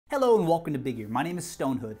Hello and welcome to Big Ear. My name is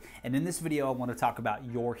Stonehood, and in this video I want to talk about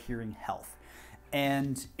your hearing health.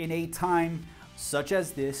 And in a time such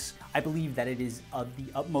as this, I believe that it is of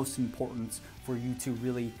the utmost importance for you to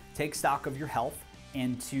really take stock of your health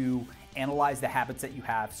and to analyze the habits that you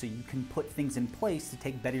have so you can put things in place to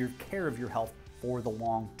take better care of your health for the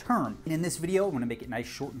long term. And in this video, I'm going to make it nice,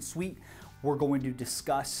 short, and sweet. We're going to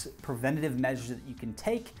discuss preventative measures that you can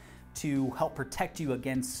take to help protect you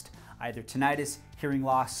against either tinnitus, hearing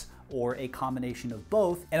loss, or a combination of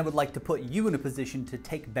both. And I would like to put you in a position to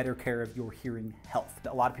take better care of your hearing health.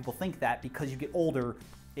 A lot of people think that because you get older,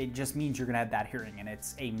 it just means you're gonna have bad hearing, and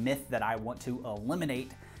it's a myth that I want to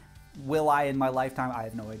eliminate. Will I in my lifetime? I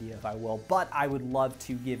have no idea if I will, but I would love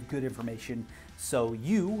to give good information so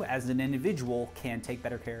you, as an individual, can take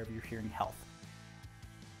better care of your hearing health.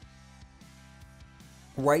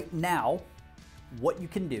 Right now, what you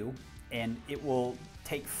can do, and it will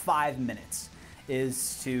take 5 minutes,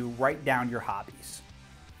 is to write down your hobbies.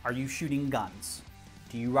 Are you shooting guns?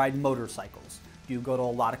 Do you ride motorcycles? Do you go to a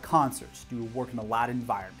lot of concerts? Do you work in a loud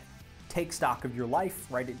environment? Take stock of your life,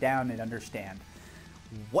 write it down, and understand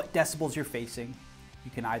what decibels you're facing.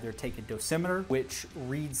 You can either take a dosimeter, which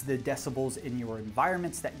reads the decibels in your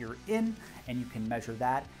environments that you're in, and you can measure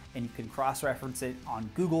that, and you can cross-reference it on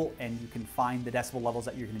Google, and you can find the decibel levels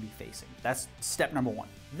that you're gonna be facing. That's step number one.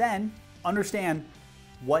 Then, understand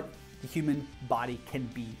what the human body can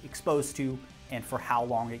be exposed to and for how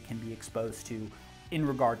long it can be exposed to in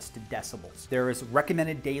regards to decibels. There is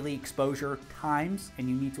recommended daily exposure times, and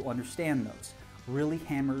you need to understand those. Really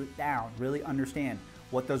hammer it down, really understand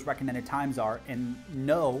what those recommended times are, and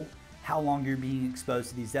know how long you're being exposed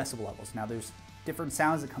to these decibel levels. Now, there's different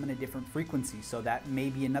sounds that come in at different frequencies, so that may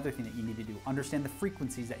be another thing that you need to do. Understand the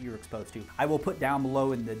frequencies that you're exposed to. I will put down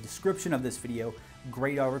below in the description of this video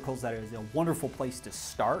great articles that is a wonderful place to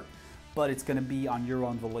start, but it's going to be on your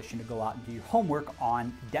own volition to go out and do your homework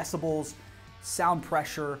on decibels, sound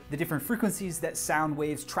pressure, the different frequencies that sound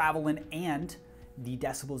waves travel in, and the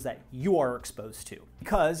decibels that you are exposed to.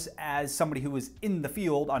 Because as somebody who is in the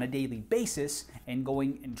field on a daily basis and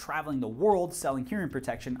going and traveling the world selling hearing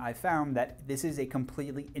protection, I found that this is a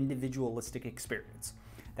completely individualistic experience.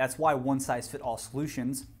 That's why one-size-fits-all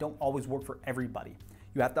solutions don't always work for everybody.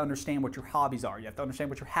 You have to understand what your hobbies are. You have to understand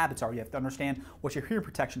what your habits are. You have to understand what your hearing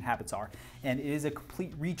protection habits are. And it is a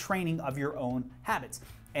complete retraining of your own habits.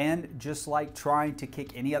 And just like trying to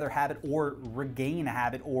kick any other habit or regain a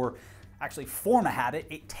habit or actually form a habit,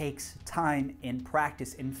 it takes time and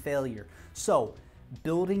practice and failure. So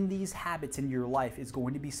building these habits in your life is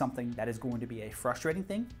going to be something that is going to be a frustrating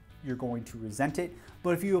thing. You're going to resent it.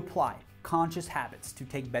 But if you apply conscious habits to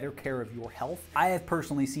take better care of your health, I have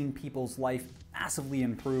personally seen people's life massively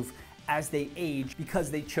improve as they age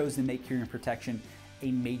because they chose to make hearing protection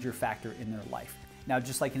a major factor in their life. Now,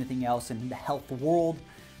 just like anything else in the health world,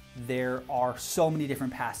 there are so many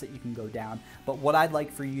different paths that you can go down, but what I'd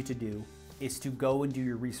like for you to do is to go and do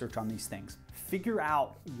your research on these things. Figure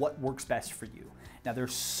out what works best for you. Now,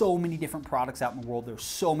 there's so many different products out in the world. There's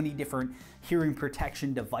so many different hearing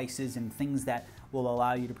protection devices and things that will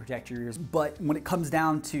allow you to protect your ears. But when it comes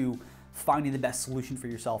down to finding the best solution for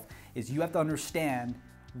yourself, is you have to understand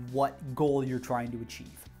what goal you're trying to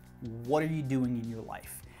achieve. What are you doing in your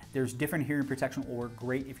life? There's different hearing protection will work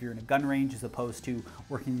great if you're in a gun range as opposed to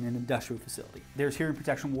working in an industrial facility. There's hearing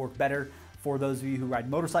protection will work better for those of you who ride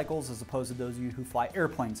motorcycles as opposed to those of you who fly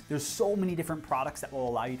airplanes. There's so many different products that will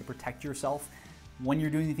allow you to protect yourself when you're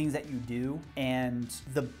doing the things that you do. And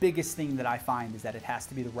the biggest thing that I find is that it has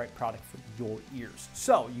to be the right product for your ears.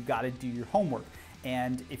 So you got to do your homework.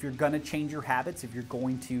 And if you're gonna change your habits, if you're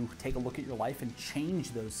going to take a look at your life and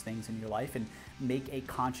change those things in your life and make a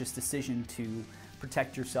conscious decision to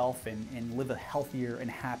protect yourself and live a healthier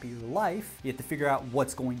and happier life, you have to figure out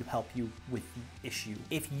what's going to help you with the issue.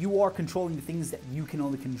 If you are controlling the things that you can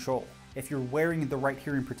only control, if you're wearing the right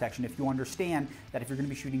hearing protection, if you understand that if you're going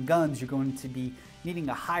to be shooting guns, you're going to be needing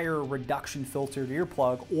a higher reduction filtered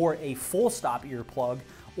earplug or a full stop earplug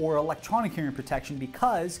or electronic hearing protection,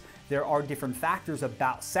 because there are different factors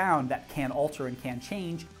about sound that can alter and can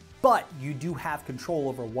change, but you do have control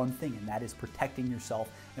over one thing, and that is protecting yourself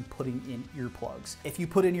and putting in earplugs. If you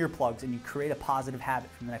put in earplugs and you create a positive habit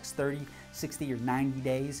for the next 30, 60, or 90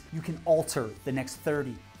 days, you can alter the next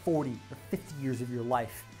 30, 40, or 50 years of your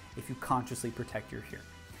life if you consciously protect your hearing.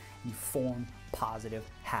 You form positive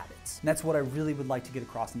habits. And that's what I really would like to get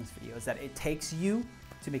across in this video, is that it takes you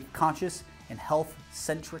to make a conscious and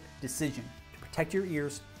health-centric decision to protect your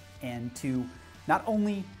ears and to not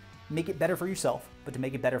only make it better for yourself, but to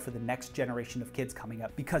make it better for the next generation of kids coming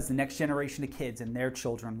up, because the next generation of kids and their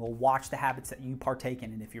children will watch the habits that you partake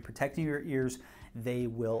in, and if you're protecting your ears, they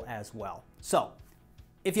will as well. So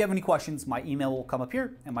if you have any questions, my email will come up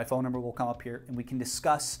here and my phone number will come up here, and we can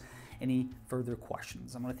discuss any further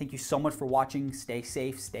questions. I'm going to thank you so much for watching. Stay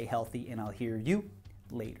safe, stay healthy, and I'll hear you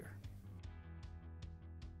later.